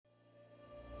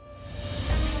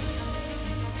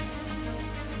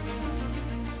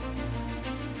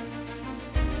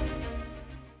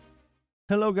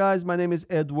Hello, guys. My name is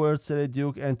Edward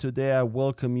Sereduke, and today I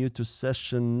welcome you to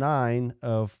session 9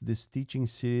 of this teaching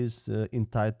series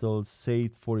entitled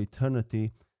Saved for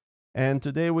Eternity. And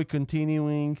today we're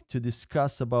continuing to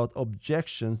discuss about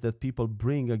objections that people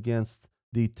bring against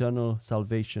the eternal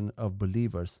salvation of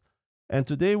believers. And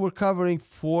today we're covering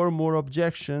 4 more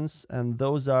objections, and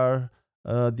those are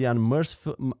the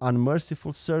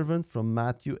unmerciful servant from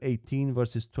Matthew 18,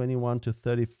 verses 21 to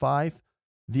 35.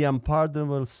 The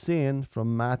unpardonable sin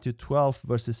from Matthew 12,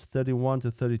 verses 31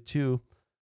 to 32.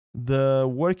 The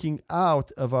working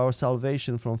out of our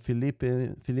salvation from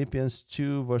Philippians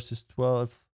 2, verses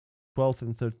 12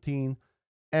 and 13.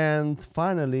 And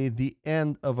finally, the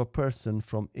end of a person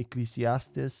from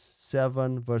Ecclesiastes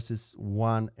 7, verses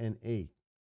 1 and 8.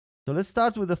 So let's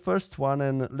start with the first one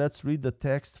and let's read the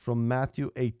text from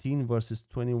Matthew 18, verses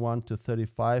 21 to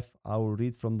 35. I will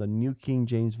read from the New King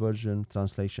James Version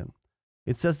translation.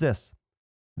 It says this: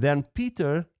 Then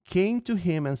Peter came to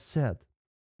him and said,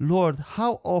 Lord,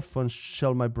 how often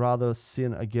shall my brother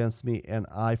sin against me and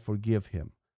I forgive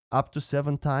him? Up to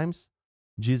 7 times?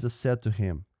 Jesus said to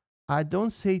him, I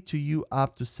don't say to you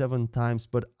up to 7 times,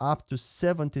 but up to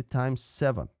 70 times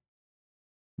 7.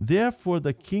 Therefore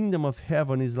the kingdom of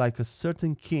heaven is like a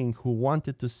certain king who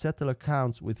wanted to settle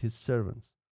accounts with his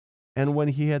servants. And when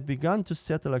he had begun to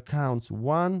settle accounts,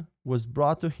 one was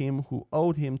brought to him who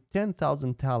owed him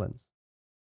 10,000 talents.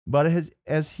 But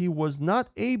as he was not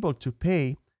able to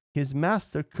pay, his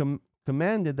master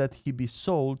commanded that he be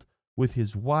sold with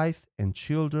his wife and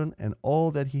children and all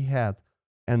that he had,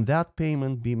 and that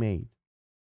payment be made.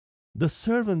 The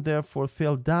servant therefore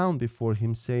fell down before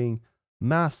him, saying,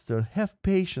 Master, have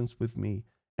patience with me,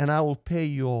 and I will pay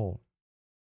you all.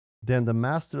 Then the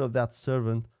master of that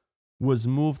servant was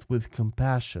moved with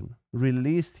compassion,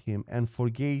 released him, and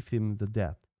forgave him the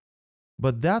debt.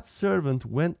 But that servant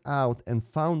went out and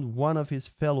found one of his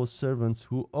fellow servants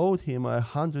who owed him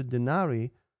 100 denarii,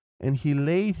 and he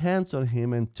laid hands on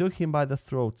him and took him by the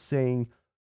throat, saying,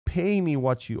 Pay me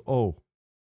what you owe.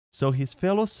 So his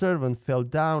fellow servant fell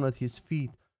down at his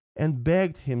feet and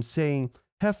begged him, saying,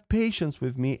 Have patience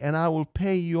with me, and I will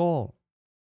pay you all.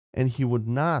 And he would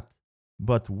not,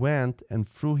 but went and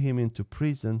threw him into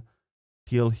prison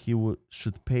till he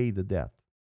should pay the debt.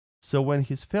 So when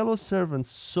his fellow servants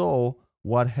saw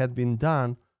what had been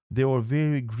done, they were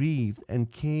very grieved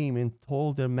and came and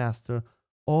told their master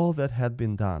all that had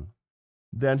been done.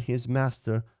 Then his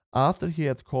master, after he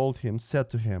had called him, said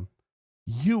to him,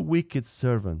 You wicked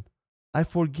servant, I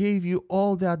forgave you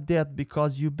all that debt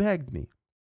because you begged me.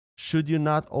 Should you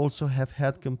not also have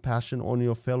had compassion on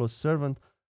your fellow servant,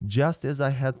 just as I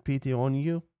had pity on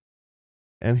you?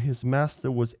 And his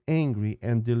master was angry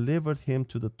and delivered him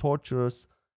to the torturers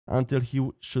until he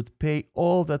should pay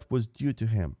all that was due to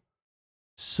him.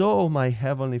 So my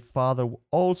heavenly Father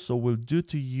also will do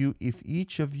to you if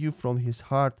each of you from his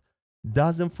heart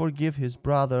doesn't forgive his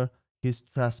brother his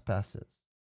trespasses.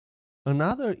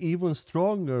 Another even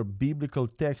stronger biblical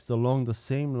text along the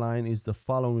same line is the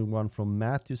following one from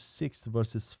Matthew 6,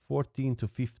 verses 14 to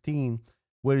 15,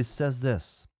 where it says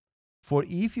this: For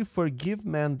if you forgive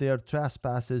men their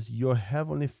trespasses, your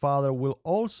heavenly Father will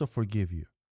also forgive you.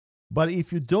 But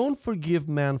if you don't forgive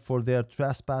men for their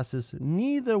trespasses,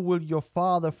 neither will your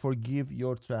Father forgive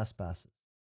your trespasses.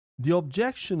 The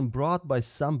objection brought by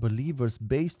some believers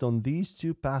based on these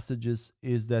 2 passages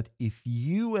is that if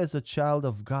you as a child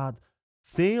of God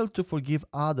fail to forgive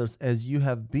others as you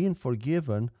have been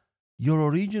forgiven, your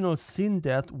original sin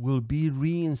debt will be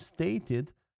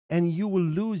reinstated and you will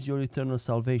lose your eternal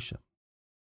salvation.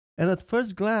 And at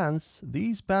first glance,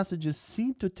 these passages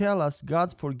seem to tell us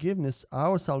God's forgiveness,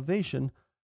 our salvation,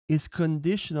 is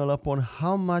conditional upon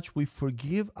how much we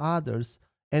forgive others,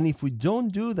 and if we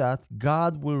don't do that,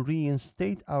 God will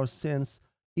reinstate our sins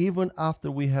even after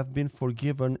we have been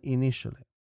forgiven initially.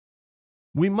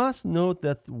 We must note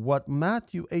that what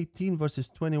Matthew 18 verses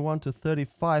 21 to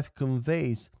 35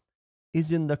 conveys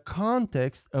is in the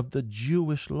context of the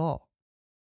Jewish law.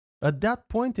 At that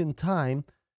point in time,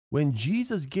 when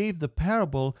Jesus gave the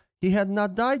parable, he had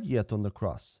not died yet on the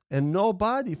cross, and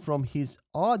nobody from his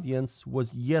audience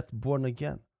was yet born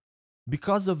again.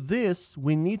 Because of this,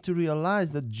 we need to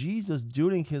realize that Jesus,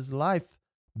 during his life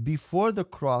before the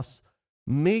cross,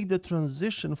 made the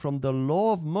transition from the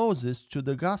law of Moses to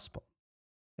the gospel.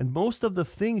 And most of the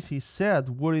things he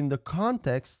said were in the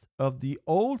context of the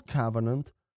old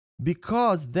covenant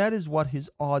because that is what his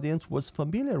audience was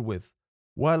familiar with,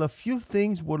 while a few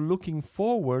things were looking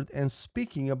forward and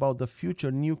speaking about the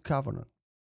future new covenant.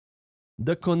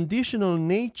 The conditional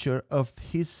nature of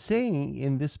his saying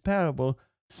in this parable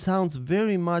sounds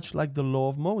very much like the law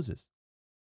of Moses.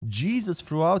 Jesus,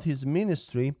 throughout his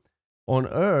ministry on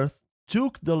earth,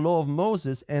 took the law of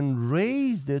Moses and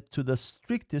raised it to the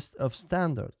strictest of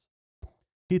standards.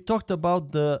 He talked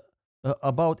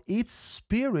about its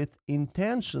spirit,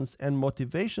 intentions, and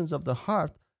motivations of the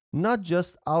heart, not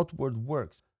just outward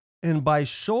works. And by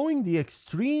showing the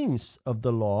extremes of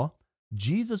the law,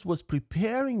 Jesus was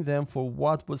preparing them for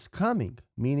what was coming,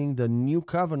 meaning the new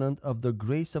covenant of the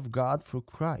grace of God through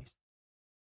Christ.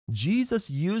 Jesus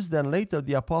used then later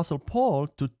the Apostle Paul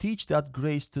to teach that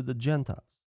grace to the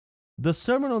Gentiles. The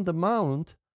Sermon on the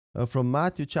Mount from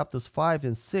Matthew chapters 5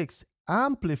 and 6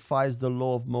 amplifies the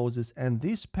law of Moses, and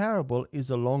this parable is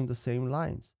along the same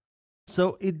lines.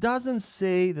 So it doesn't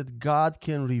say that God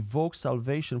can revoke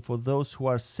salvation for those who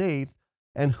are saved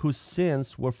and whose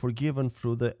sins were forgiven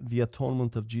through the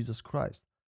atonement of Jesus Christ.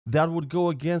 That would go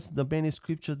against the many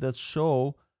scriptures that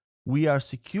show we are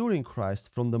secure in Christ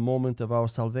from the moment of our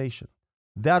salvation.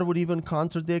 That would even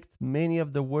contradict many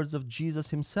of the words of Jesus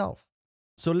himself.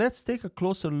 So let's take a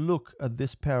closer look at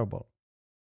this parable.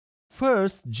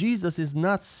 First, Jesus is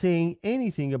not saying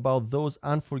anything about those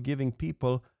unforgiving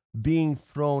people being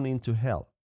thrown into hell.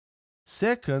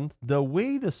 Second, the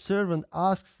way the servant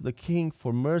asks the king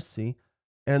for mercy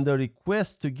and the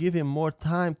request to give him more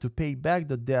time to pay back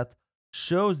the debt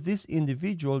shows this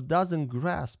individual doesn't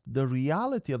grasp the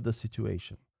reality of the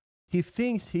situation. He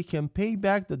thinks he can pay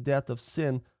back the debt of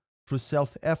sin through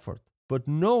self-effort, but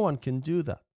no one can do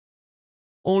that.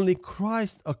 Only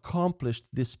Christ accomplished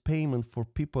this payment for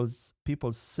people's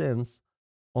sins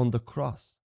on the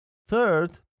cross.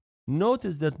 Third,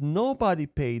 notice that nobody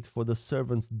paid for the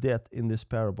servant's debt in this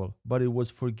parable, but it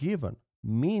was forgiven,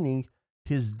 meaning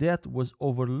his debt was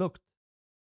overlooked.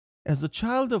 As a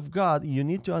child of God, you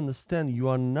need to understand you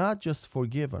are not just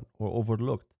forgiven or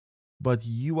overlooked, but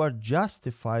you are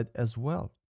justified as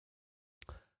well.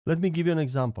 Let me give you an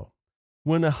example.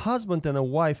 When a husband and a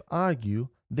wife argue,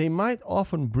 they might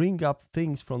often bring up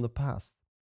things from the past.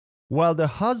 While the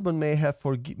husband may have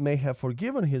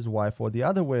forgiven his wife or the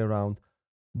other way around,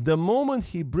 the moment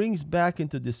he brings back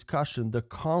into discussion the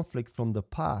conflict from the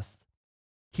past,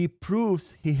 he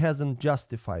proves he hasn't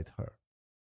justified her.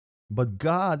 But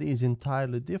God is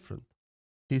entirely different.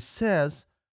 He says,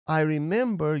 I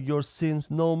remember your sins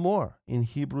no more, in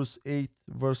Hebrews 8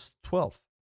 verse 12.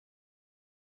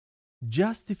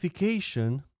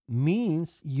 Justification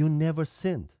means you never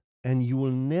sinned and you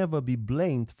will never be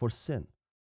blamed for sin.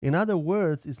 In other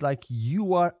words, it's like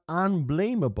you are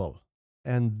unblameable.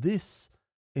 And this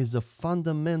is a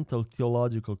fundamental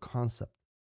theological concept.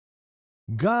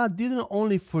 God didn't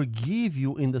only forgive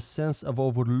you in the sense of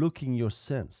overlooking your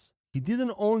sins. He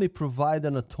didn't only provide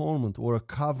an atonement or a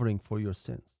covering for your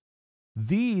sins.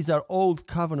 These are old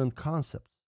covenant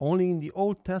concepts. Only in the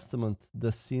Old Testament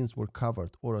the sins were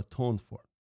covered or atoned for.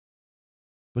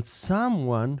 But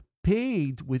someone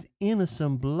paid with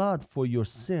innocent blood for your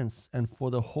sins and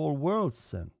for the whole world's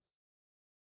sin.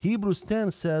 Hebrews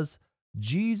 10 says,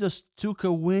 Jesus took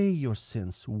away your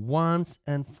sins once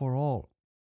and for all.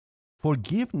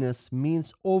 Forgiveness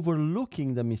means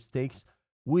overlooking the mistakes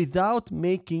without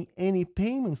making any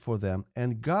payment for them,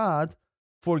 and God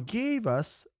forgave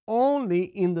us only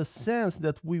in the sense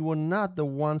that we were not the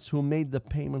ones who made the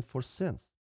payment for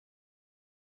sins.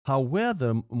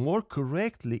 However, more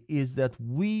correctly is that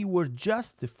we were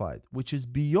justified, which is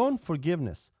beyond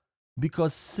forgiveness,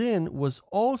 because sin was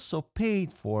also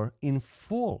paid for in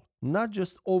full, not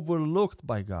just overlooked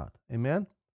by God. Amen?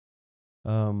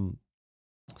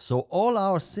 So all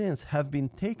our sins have been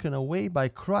taken away by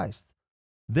Christ.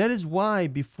 That is why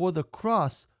before the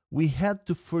cross, we had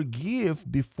to forgive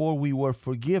before we were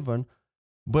forgiven,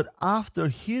 but after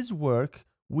his work,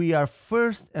 we are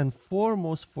first and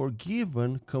foremost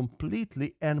forgiven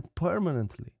completely and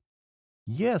permanently.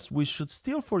 Yes, we should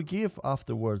still forgive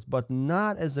afterwards, but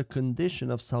not as a condition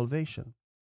of salvation.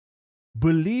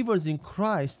 Believers in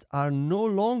Christ are no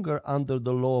longer under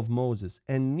the law of Moses,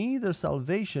 and neither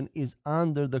salvation is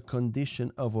under the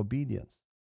condition of obedience.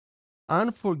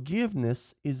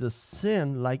 Unforgiveness is a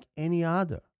sin like any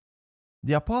other.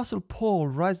 The Apostle Paul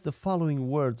writes the following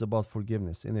words about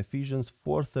forgiveness in Ephesians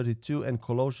 4:32 and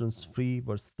Colossians 3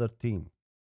 verse 13.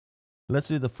 Let's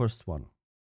read the first one.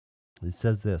 It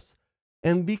says this,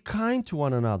 and be kind to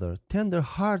one another,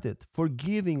 tender-hearted,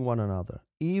 forgiving one another,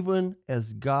 even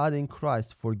as God in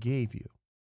Christ forgave you.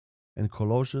 And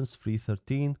Colossians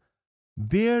 3:13,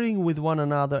 bearing with one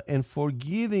another and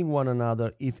forgiving one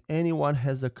another if anyone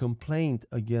has a complaint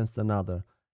against another,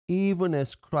 even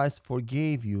as Christ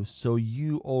forgave you, so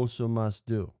you also must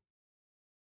do.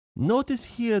 Notice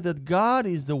here that God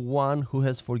is the one who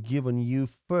has forgiven you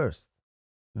first.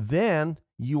 Then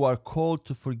you are called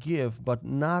to forgive, but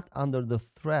not under the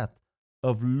threat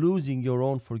of losing your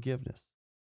own forgiveness.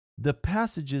 The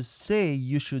passages say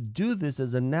you should do this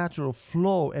as a natural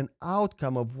flow and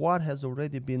outcome of what has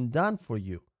already been done for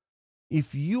you.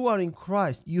 If you are in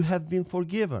Christ, you have been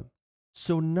forgiven.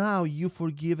 So now you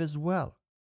forgive as well.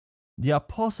 The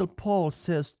Apostle Paul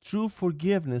says true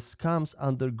forgiveness comes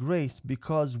under grace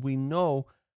because we know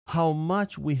how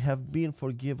much we have been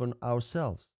forgiven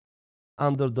ourselves.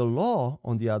 Under the law,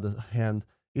 on the other hand,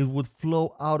 it would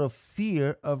flow out of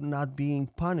fear of not being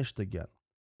punished again.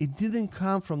 It didn't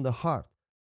come from the heart,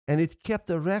 and it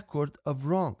kept a record of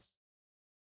wrongs.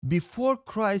 Before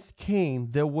Christ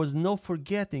came, there was no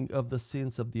forgetting of the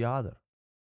sins of the other.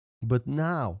 But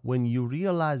now, when you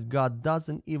realize God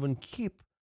doesn't even keep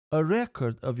a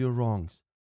record of your wrongs,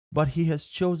 but He has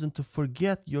chosen to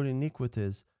forget your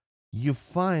iniquities, you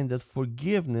find that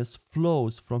forgiveness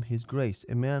flows from His grace.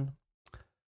 Amen.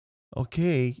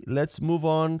 Okay, let's move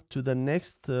on to the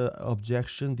next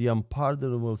objection, the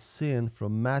unpardonable sin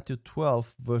from Matthew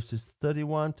 12, verses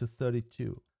 31 to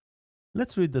 32.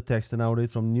 Let's read the text, and I'll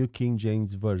read from New King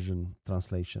James Version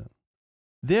translation.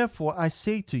 Therefore I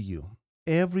say to you,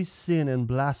 every sin and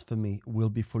blasphemy will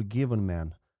be forgiven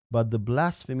man, but the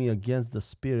blasphemy against the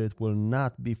Spirit will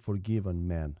not be forgiven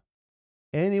man.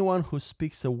 Anyone who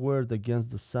speaks a word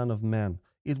against the Son of Man,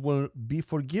 it will be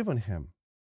forgiven him.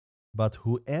 But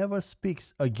whoever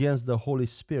speaks against the Holy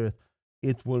Spirit,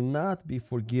 it will not be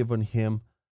forgiven him,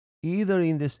 either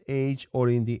in this age or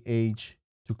in the age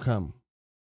to come.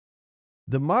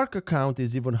 The Mark account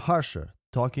is even harsher,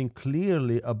 talking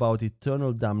clearly about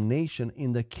eternal damnation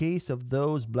in the case of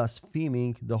those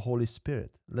blaspheming the Holy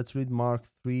Spirit. Let's read Mark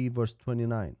 3, verse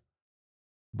 29.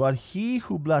 But he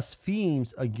who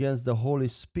blasphemes against the Holy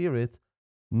Spirit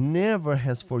never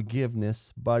has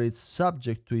forgiveness, but is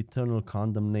subject to eternal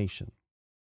condemnation.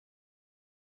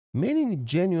 Many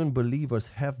genuine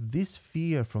believers have this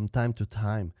fear from time to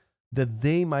time that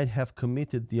they might have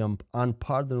committed the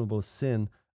unpardonable sin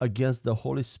against the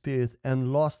Holy Spirit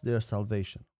and lost their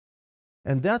salvation.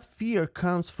 And that fear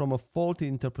comes from a faulty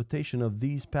interpretation of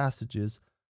these passages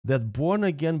that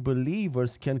born-again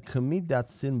believers can commit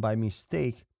that sin by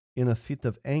mistake in a fit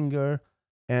of anger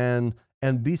and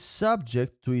be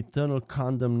subject to eternal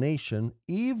condemnation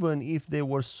even if they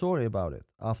were sorry about it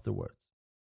afterwards.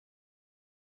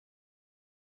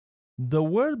 The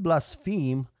word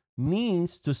blaspheme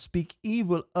means to speak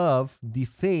evil of,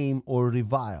 defame, or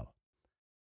revile.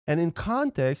 And in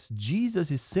context, Jesus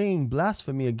is saying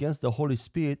blasphemy against the Holy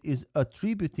Spirit is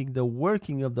attributing the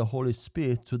working of the Holy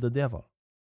Spirit to the devil.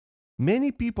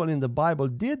 Many people in the Bible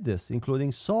did this,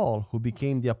 including Saul, who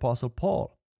became the Apostle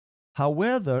Paul.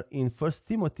 However, in 1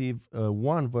 Timothy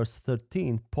 1 verse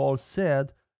 13, Paul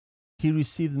said he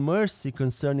received mercy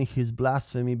concerning his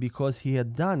blasphemy because he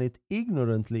had done it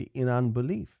ignorantly in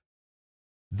unbelief.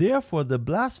 Therefore, the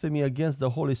blasphemy against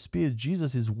the Holy Spirit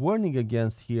Jesus is warning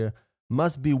against here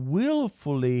must be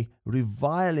willfully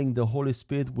reviling the Holy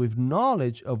Spirit with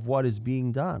knowledge of what is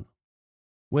being done.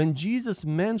 When Jesus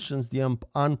mentions the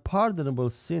unpardonable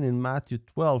sin in Matthew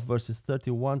 12 verses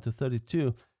 31 to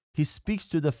 32, he speaks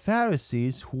to the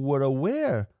Pharisees who were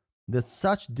aware that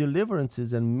such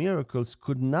deliverances and miracles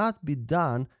could not be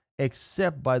done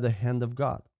except by the hand of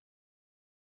God.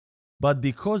 But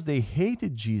because they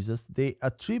hated Jesus, they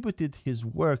attributed his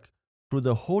work through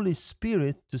the Holy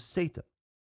Spirit to Satan.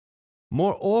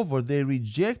 Moreover, they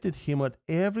rejected him at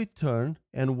every turn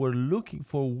and were looking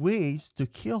for ways to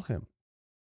kill him.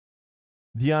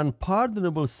 The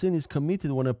unpardonable sin is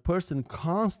committed when a person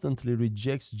constantly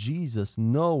rejects Jesus,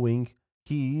 knowing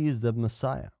he is the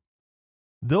Messiah.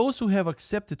 Those who have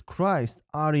accepted Christ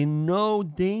are in no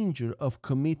danger of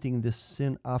committing this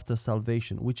sin after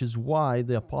salvation, which is why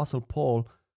the Apostle Paul,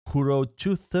 who wrote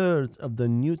 2/3 of the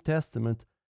New Testament,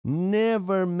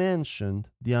 never mentioned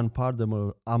the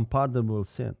unpardonable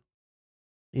sin.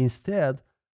 Instead,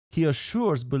 he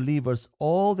assures believers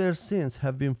all their sins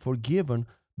have been forgiven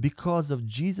because of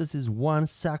Jesus' one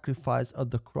sacrifice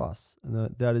at the cross.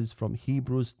 That is from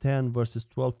Hebrews 10 verses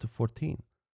 12 to 14.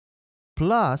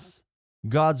 Plus,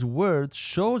 God's word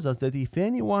shows us that if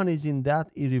anyone is in that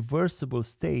irreversible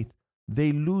state,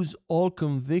 they lose all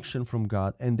conviction from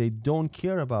God and they don't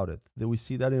care about it. We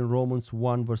see that in Romans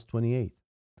 1 verse 28.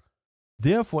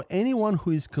 Therefore, anyone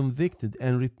who is convicted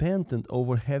and repentant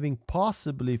over having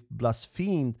possibly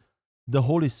blasphemed the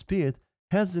Holy Spirit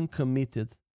hasn't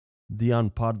committed the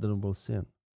unpardonable sin.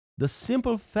 The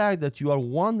simple fact that you are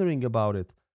wondering about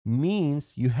it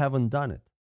means you haven't done it,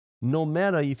 no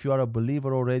matter if you are a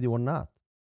believer already or not.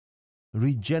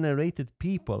 Regenerated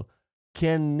people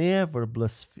can never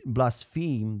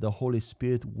blaspheme the Holy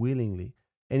Spirit willingly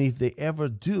And if they ever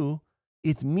do,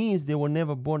 it means they were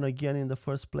never born again in the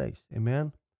first place.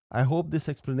 Amen. I hope this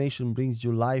explanation brings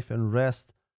you life and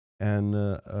rest and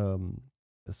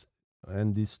s-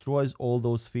 and destroys all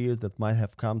those fears that might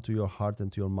have come to your heart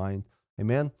and to your mind.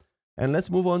 Amen. And let's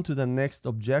move on to the next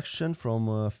objection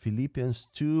from Philippians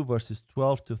 2, verses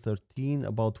 12 to 13,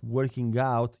 about working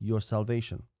out your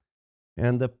salvation.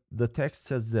 And the text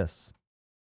says this: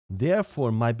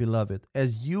 Therefore, my beloved,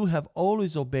 as you have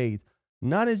always obeyed,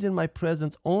 not as in my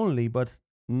presence only, but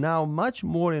now much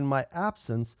more in my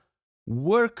absence,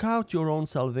 work out your own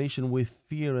salvation with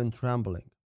fear and trembling.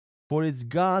 For it's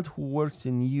God who works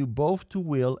in you both to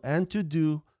will and to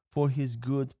do for his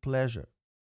good pleasure.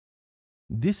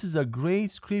 This is a great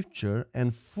scripture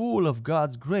and full of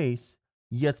God's grace,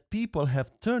 yet people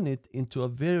have turned it into a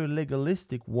very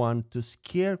legalistic one to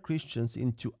scare Christians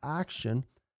into action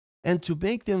and to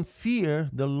make them fear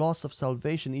the loss of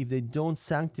salvation if they don't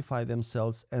sanctify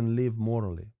themselves and live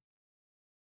morally.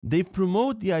 They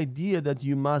promote the idea that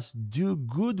you must do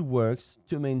good works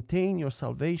to maintain your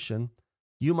salvation.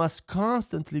 You must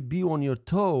constantly be on your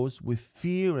toes with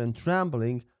fear and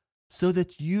trembling so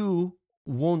that you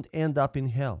won't end up in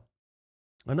hell.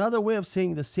 Another way of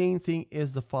saying the same thing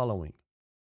is the following: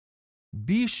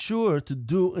 be sure to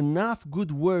do enough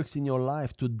good works in your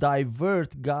life to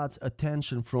divert God's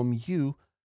attention from you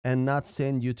and not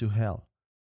send you to hell.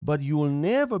 But you will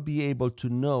never be able to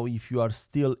know if you are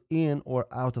still in or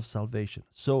out of salvation.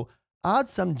 So add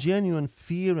some genuine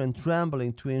fear and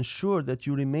trembling to ensure that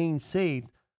you remain saved,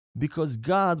 because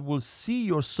God will see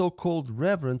your so-called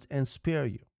reverence and spare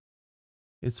you.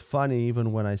 It's funny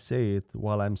even when I say it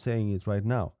while I'm saying it right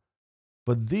now.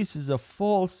 But this is a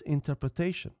false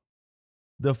interpretation.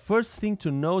 The first thing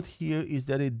to note here is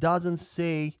that it doesn't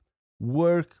say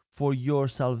work for your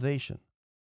salvation,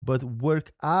 but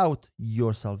work out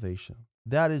your salvation.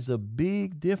 That is a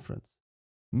big difference.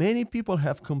 Many people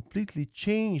have completely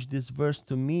changed this verse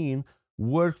to mean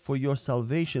work for your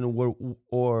salvation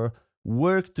or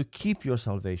work to keep your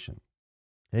salvation.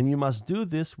 And you must do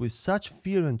this with such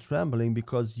fear and trembling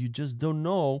because you just don't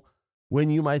know when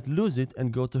you might lose it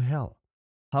and go to hell.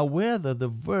 However, the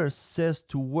verse says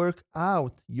to work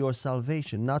out your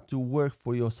salvation, not to work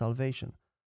for your salvation.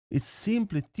 It's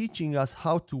simply teaching us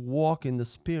how to walk in the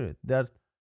Spirit, that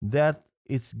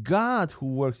it's God who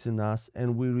works in us,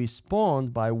 and we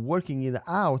respond by working it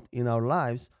out in our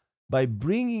lives, by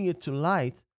bringing it to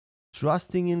light,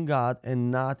 trusting in God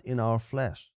and not in our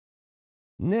flesh.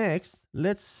 Next,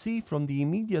 let's see from the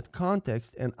immediate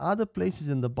context and other places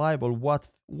in the Bible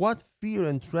what fear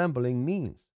and trembling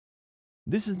means.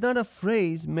 This is not a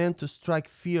phrase meant to strike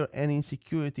fear and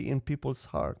insecurity in people's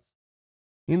hearts.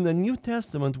 In the New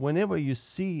Testament, whenever you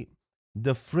see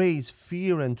the phrase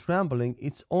fear and trembling,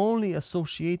 it's only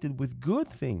associated with good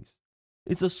things.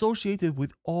 It's associated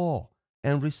with awe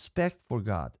and respect for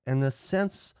God and a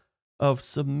sense of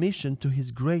submission to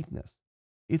his greatness.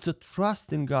 It's a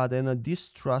trust in God and a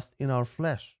distrust in our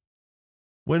flesh.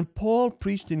 When Paul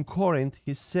preached in Corinth,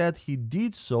 he said he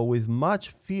did so with much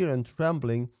fear and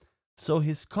trembling, so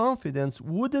his confidence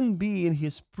wouldn't be in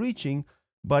his preaching,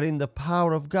 but in the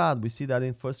power of God. We see that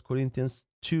in 1 Corinthians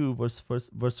 2,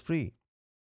 verse 3.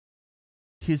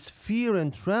 His fear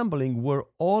and trembling were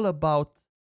all about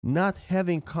not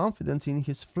having confidence in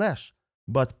his flesh,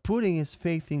 but putting his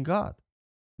faith in God.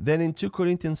 Then in 2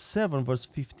 Corinthians 7, verse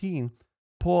 15,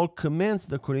 Paul commends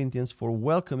the Corinthians for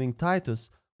welcoming Titus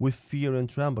with fear and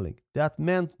trembling. That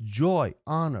meant joy,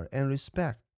 honor, and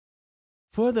respect.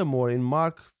 Furthermore, in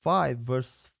Mark 5,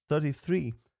 verse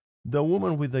 33, the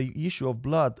woman with the issue of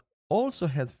blood also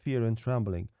had fear and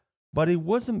trembling, but it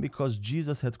wasn't because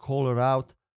Jesus had called her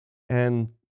out and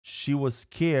she was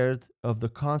scared of the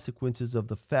consequences of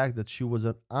the fact that she was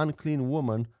an unclean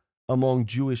woman among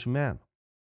Jewish men.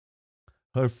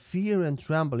 Her fear and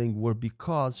trembling were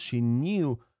because she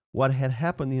knew what had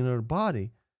happened in her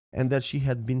body and that she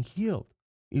had been healed.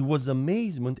 It was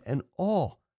amazement and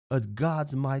awe at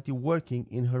God's mighty working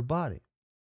in her body.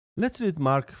 Let's read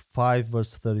Mark 5,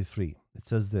 verse 33. It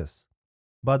says this: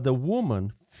 But the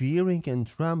woman, fearing and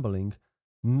trembling,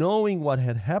 knowing what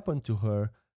had happened to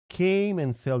her, came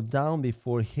and fell down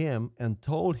before him and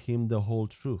told him the whole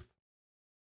truth.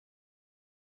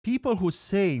 People who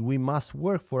say we must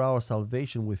work for our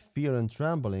salvation with fear and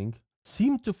trembling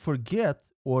seem to forget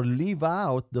or leave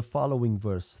out the following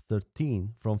verse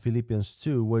 13 from Philippians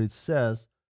 2, where it says,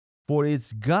 For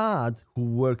it's God who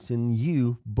works in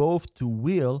you both to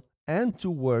will and to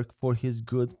work for his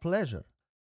good pleasure.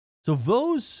 So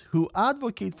those who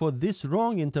advocate for this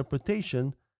wrong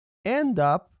interpretation end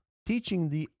up teaching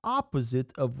the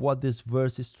opposite of what this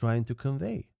verse is trying to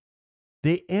convey.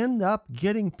 They end up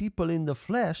getting people in the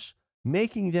flesh,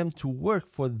 making them to work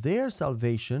for their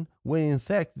salvation, when in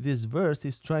fact this verse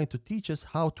is trying to teach us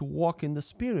how to walk in the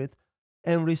Spirit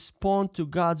and respond to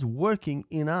God's working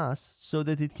in us so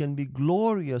that it can be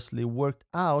gloriously worked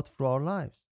out for our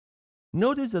lives.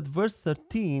 Notice that verse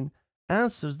 13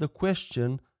 answers the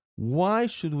question, why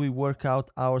should we work out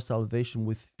our salvation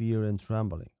with fear and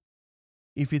trembling?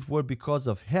 If it were because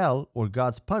of hell or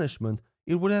God's punishment,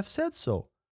 it would have said so.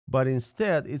 But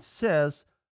instead, it says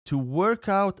to work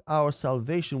out our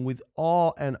salvation with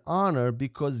awe and honor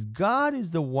because God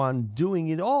is the one doing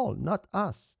it all, not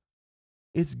us.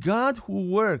 It's God who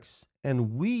works,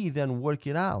 and we then work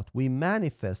it out. We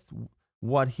manifest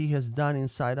what He has done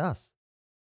inside us.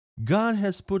 God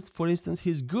has put, for instance,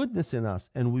 His goodness in us,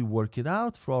 and we work it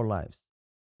out for our lives.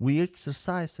 We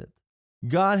exercise it.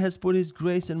 God has put His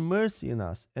grace and mercy in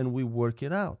us, and we work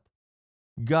it out.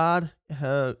 God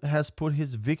has put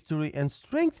His victory and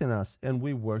strength in us, and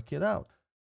we work it out.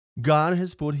 God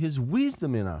has put His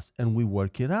wisdom in us, and we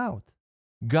work it out.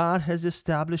 God has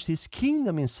established His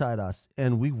kingdom inside us,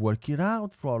 and we work it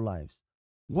out for our lives.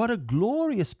 What a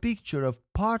glorious picture of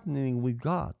partnering with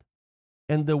God.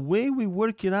 And the way we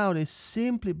work it out is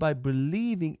simply by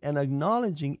believing and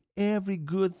acknowledging every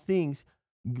good thing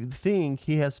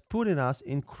He has put in us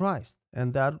in Christ.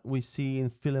 And that we see in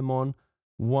Philemon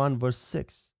 1 verse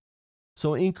 6.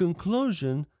 So in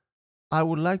conclusion, I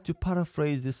would like to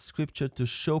paraphrase this scripture to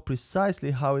show precisely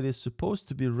how it is supposed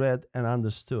to be read and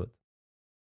understood.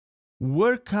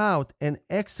 Work out and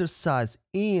exercise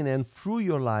in and through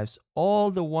your lives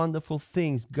all the wonderful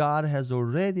things God has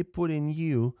already put in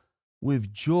you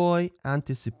with joy,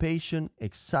 anticipation,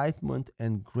 excitement,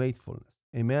 and gratefulness.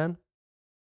 Amen?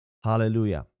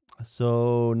 Hallelujah.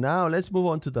 So now let's move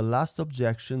on to the last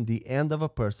objection, the end of a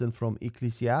person, from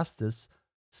Ecclesiastes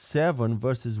 7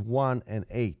 verses 1 and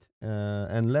 8.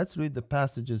 And let's read the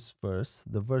passages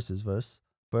first, the verses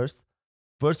first.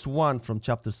 Verse 1 from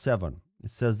chapter 7. It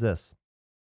says this: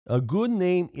 a good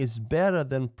name is better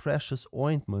than precious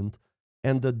ointment,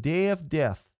 and the day of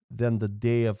death than the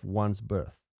day of one's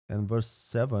birth. And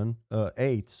verse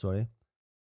 8,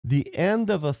 the end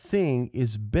of a thing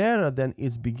is better than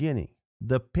its beginning.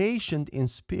 The patient in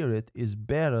spirit is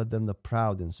better than the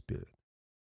proud in spirit.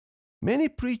 Many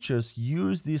preachers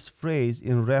use this phrase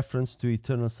in reference to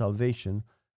eternal salvation,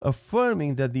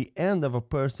 affirming that the end of a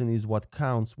person is what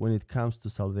counts when it comes to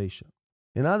salvation.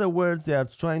 In other words, they are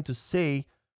trying to say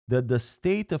that the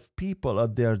state of people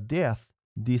at their death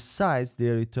decides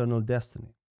their eternal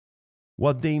destiny.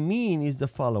 What they mean is the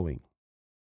following: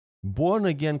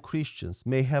 born-again Christians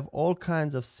may have all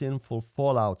kinds of sinful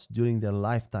fallouts during their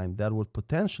lifetime that would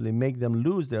potentially make them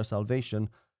lose their salvation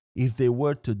if they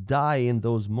were to die in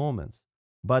those moments.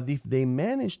 But if they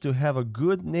manage to have a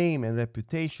good name and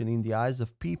reputation in the eyes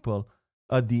of people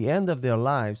at the end of their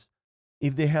lives,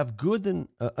 if they have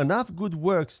enough good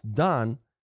works done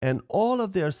and all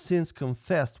of their sins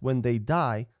confessed when they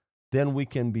die, then we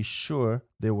can be sure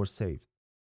they were saved.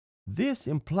 This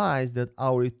implies that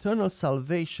our eternal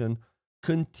salvation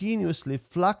continuously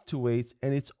fluctuates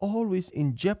and it's always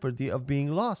in jeopardy of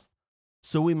being lost.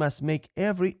 So we must make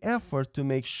every effort to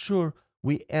make sure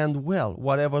we end well,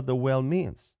 whatever the well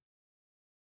means.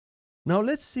 Now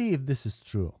let's see if this is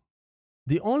true.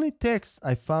 The only texts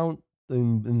I found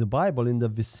in the Bible in the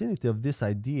vicinity of this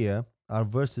idea are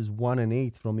verses 1 and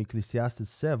 8 from Ecclesiastes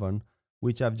 7,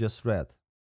 which I've just read.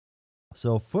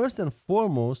 So first and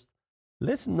foremost,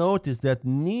 let's notice that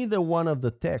neither one of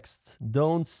the texts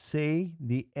don't say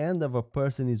the end of a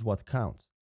person is what counts,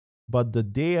 but the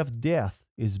day of death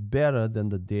is better than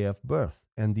the day of birth,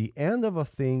 and the end of a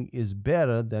thing is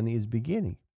better than its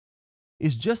beginning.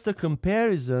 It's just a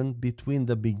comparison between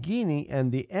the beginning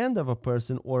and the end of a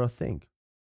person or a thing.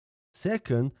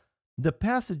 Second, the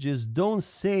passages don't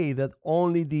say that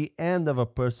only the end of a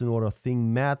person or a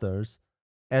thing matters,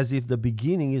 as if the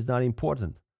beginning is not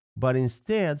important, but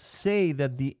instead say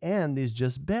that the end is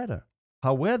just better.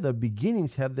 However,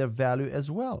 beginnings have their value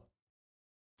as well.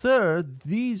 Third,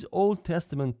 these Old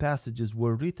Testament passages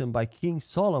were written by King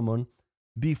Solomon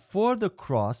before the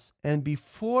cross and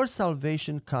before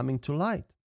salvation coming to light.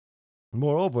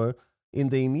 Moreover, in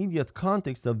the immediate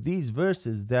context of these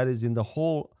verses, that is in the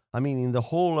whole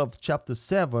of chapter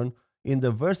 7, in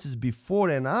the verses before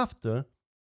and after,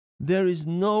 there is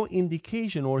no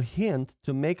indication or hint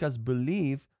to make us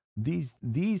believe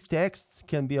these texts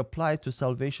can be applied to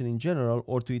salvation in general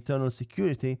or to eternal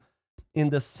security, in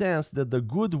the sense that the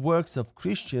good works of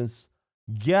Christians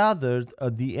gathered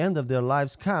at the end of their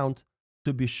lives count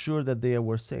to be sure that they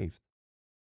were saved.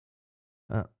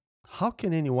 How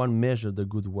can anyone measure the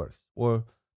good works? Or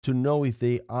to know if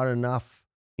they are enough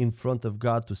in front of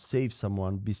God to save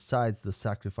someone besides the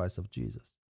sacrifice of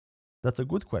Jesus? That's a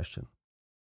good question.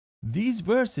 These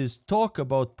verses talk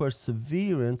about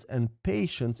perseverance and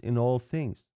patience in all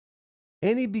things.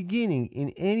 Any beginning in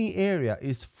any area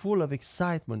is full of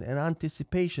excitement and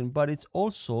anticipation, but it's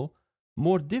also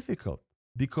more difficult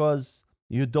because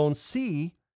you don't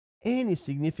see any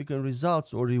significant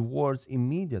results or rewards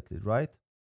immediately, right?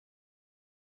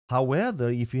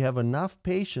 However, if you have enough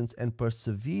patience and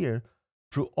persevere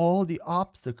through all the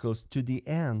obstacles to the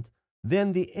end,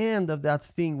 then the end of that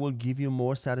thing will give you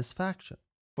more satisfaction.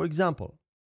 For example,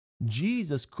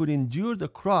 Jesus could endure the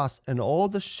cross and all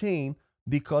the shame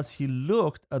because he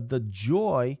looked at the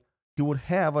joy he would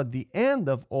have at the end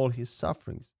of all his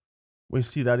sufferings. We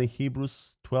see that in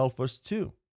Hebrews 12, verse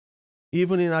 2.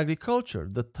 Even in agriculture,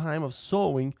 the time of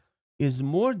sowing is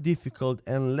more difficult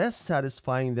and less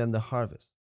satisfying than the harvest.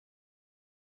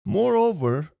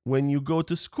 Moreover, when you go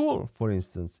to school, for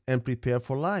instance, and prepare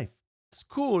for life,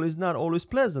 school is not always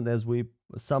pleasant, as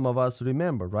some of us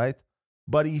remember, right?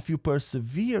 But if you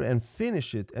persevere and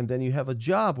finish it, and then you have a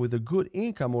job with a good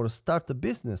income or start a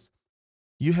business,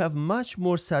 you have much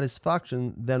more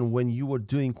satisfaction than when you were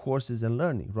doing courses and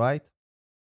learning, right?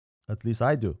 At least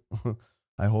I do.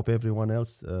 I hope everyone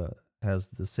else has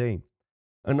the same.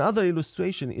 Another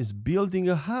illustration is building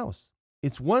a house.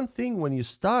 It's one thing when you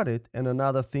start it and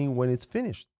another thing when it's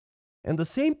finished. And the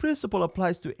same principle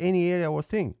applies to any area or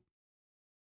thing.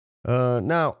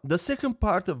 Now, the second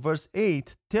part of verse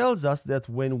 8 tells us that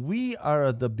when we are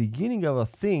at the beginning of a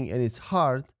thing and it's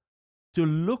hard, to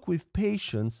look with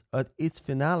patience at its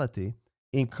finality,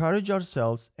 encourage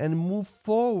ourselves, and move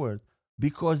forward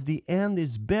because the end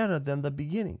is better than the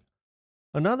beginning.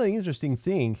 Another interesting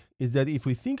thing is that if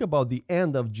we think about the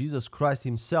end of Jesus Christ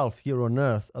himself here on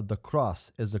earth at the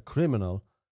cross as a criminal,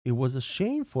 it was a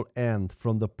shameful end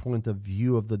from the point of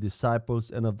view of the disciples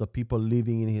and of the people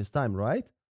living in his time, right?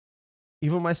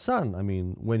 Even my son,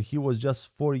 when he was just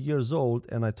 4 years old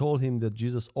and I told him that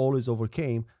Jesus always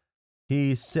overcame,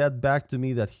 he said back to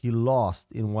me that he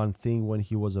lost in one thing when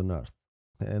he was on earth.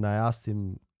 And I asked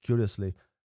him curiously,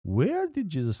 where did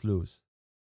Jesus lose?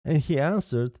 And he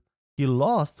answered, he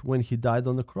lost when he died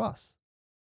on the cross.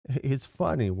 It's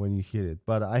funny when you hear it,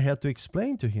 but I had to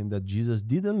explain to him that Jesus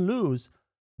didn't lose,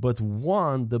 but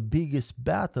won the biggest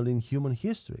battle in human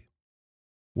history.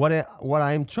 What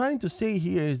I'm trying to say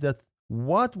here is that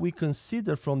what we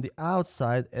consider from the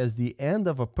outside as the end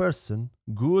of a person,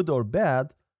 good or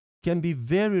bad, can be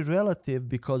very relative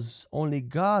because only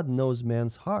God knows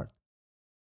man's heart.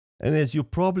 And as you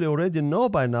probably already know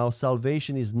by now,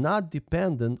 salvation is not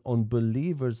dependent on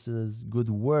believers' good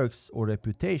works or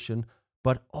reputation,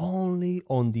 but only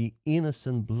on the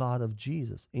innocent blood of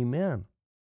Jesus. Amen.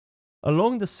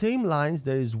 Along the same lines,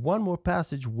 there is one more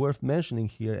passage worth mentioning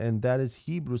here, and that is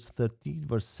Hebrews 13,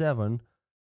 verse 7,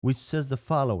 which says the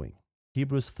following.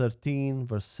 Hebrews 13,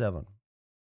 verse 7.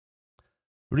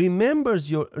 Remember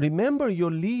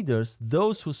your leaders,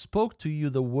 those who spoke to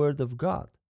you the word of God.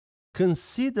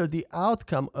 Consider the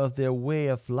outcome of their way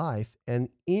of life and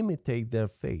imitate their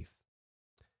faith.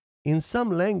 In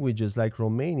some languages, like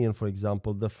Romanian, for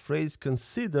example, the phrase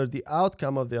consider the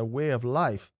outcome of their way of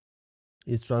life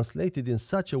is translated in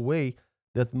such a way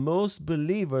that most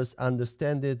believers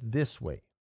understand it this way.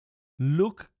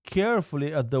 Look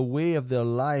carefully at the way of their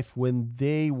life when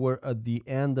they were at the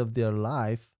end of their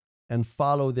life and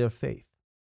follow their faith.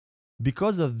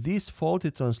 Because of this faulty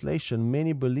translation,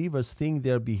 many believers think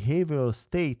their behavioral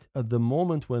state at the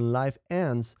moment when life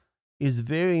ends is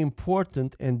very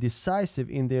important and decisive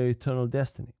in their eternal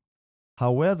destiny.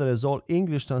 However, as all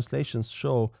English translations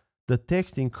show, the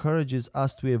text encourages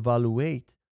us to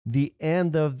evaluate the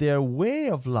end of their way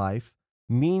of life,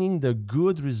 meaning the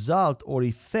good result or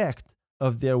effect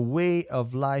of their way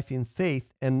of life in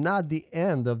faith, and not the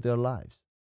end of their lives.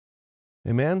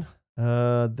 Amen.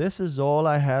 This is all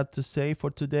I had to say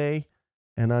for today.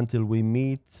 And until we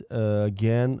meet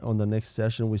again on the next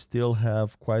session, we still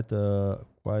have quite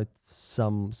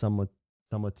some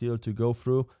material to go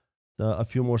through, a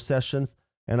few more sessions.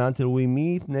 And until we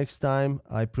meet next time,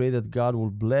 I pray that God will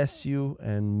bless you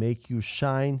and make you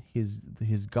shine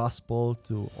His gospel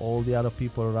to all the other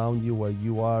people around you, where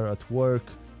you are at work,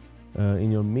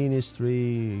 in your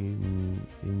ministry,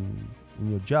 in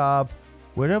your job.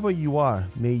 Wherever you are,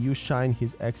 may you shine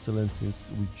His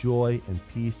excellencies with joy and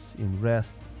peace in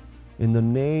rest. In the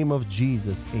name of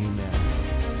Jesus, amen.